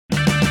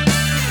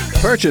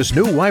Purchase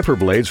new wiper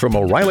blades from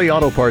O'Reilly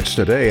Auto Parts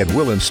today and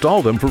we'll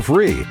install them for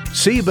free.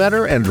 See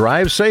better and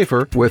drive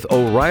safer with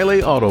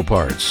O'Reilly Auto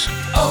Parts.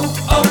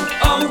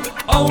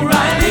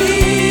 O'Reilly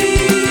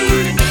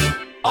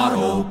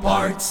Auto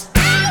Parts.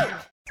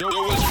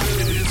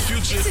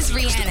 This is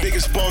Rihanna. The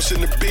biggest boss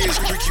in the biz,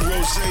 Ricky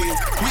Rose.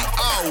 We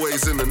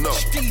always in the know.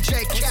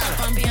 DJ Khaled.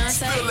 I'm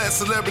Beyonce. Feel that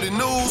celebrity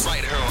news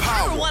right here on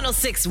Power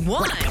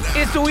 106.1.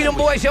 It's the We Them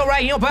Boys Show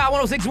right here on Power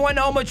 106.1,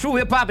 the home of true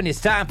hip-hop, and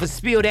it's time for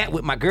Spill That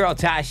with my girl,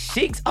 Ty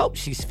Sheeks. Oh,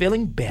 she's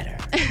feeling better.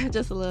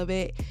 Just a little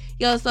bit.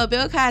 Yo, so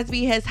Bill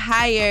Cosby has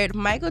hired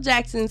Michael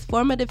Jackson's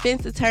former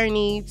defense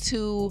attorney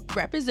to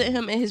represent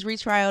him in his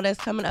retrial that's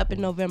coming up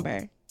in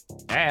November.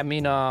 I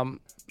mean,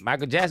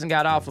 Michael Jackson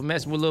got off for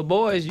messing with little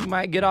boys. You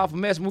might get off for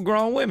messing with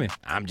grown women.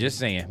 I'm just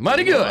saying.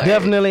 Money good.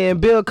 Definitely. And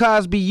Bill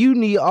Cosby, you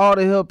need all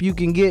the help you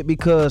can get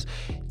because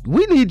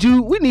we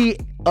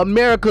need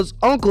America's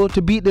uncle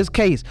to beat this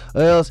case,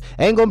 or else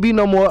ain't gonna be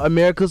no more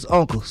America's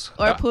uncles.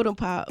 Or Pudding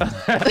Pop.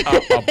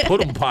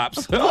 Pudding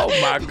Pops. Oh,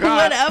 my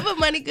God. Whatever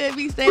Money Good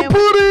be saying.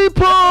 Pudding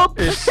Pop.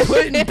 It's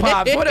Pudding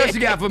Pops. What else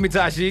you got for me,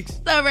 Ty Sheeks?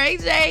 So Ray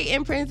J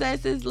and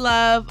Princess's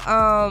love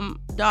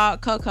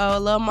dog Coco, a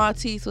little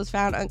Maltese, was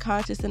found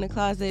unconscious in the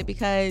closet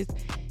because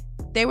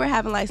they were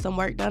having like some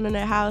work done in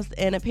their house,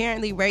 and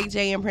apparently Ray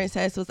J and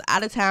Princess was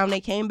out of town. They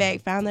came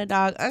back, found their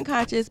dog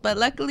unconscious, but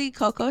luckily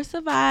Coco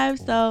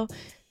survived, so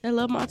their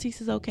little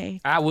Maltese is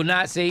okay. I will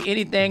not say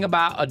anything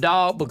about a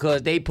dog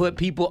because they put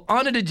people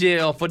under the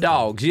jail for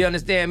dogs. You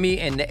understand me?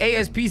 And the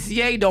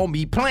ASPCA don't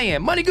be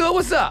playing. Money good,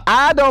 what's up?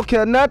 I don't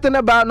care nothing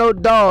about no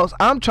dogs.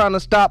 I'm trying to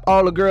stop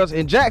all the girls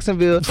in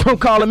Jacksonville from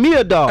calling me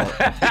a dog.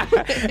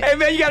 Hey,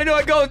 man, you got to know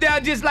it goes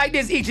down just like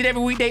this each and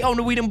every weekday on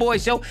the We Them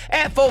Boys Show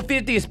at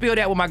 4:50 and Spill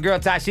That with my girl,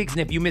 Ty Sheeks. And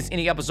if you miss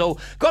any episode,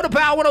 go to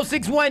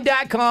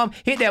power1061.com.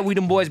 Hit that We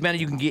Them Boys banner.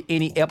 You can get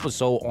any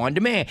episode on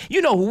demand. You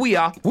know who we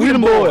are. We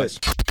Them Boys.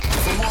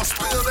 For more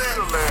Spill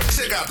That,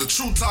 check out the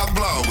True Talk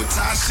blog with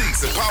Ty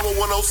Sheeks at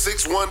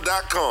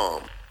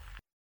power1061.com.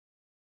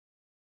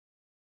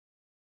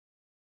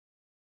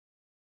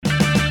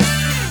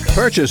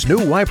 Purchase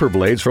new wiper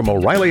blades from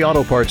O'Reilly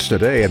Auto Parts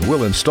today and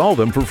we'll install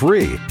them for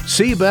free.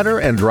 See better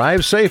and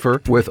drive safer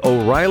with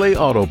O'Reilly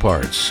Auto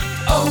Parts.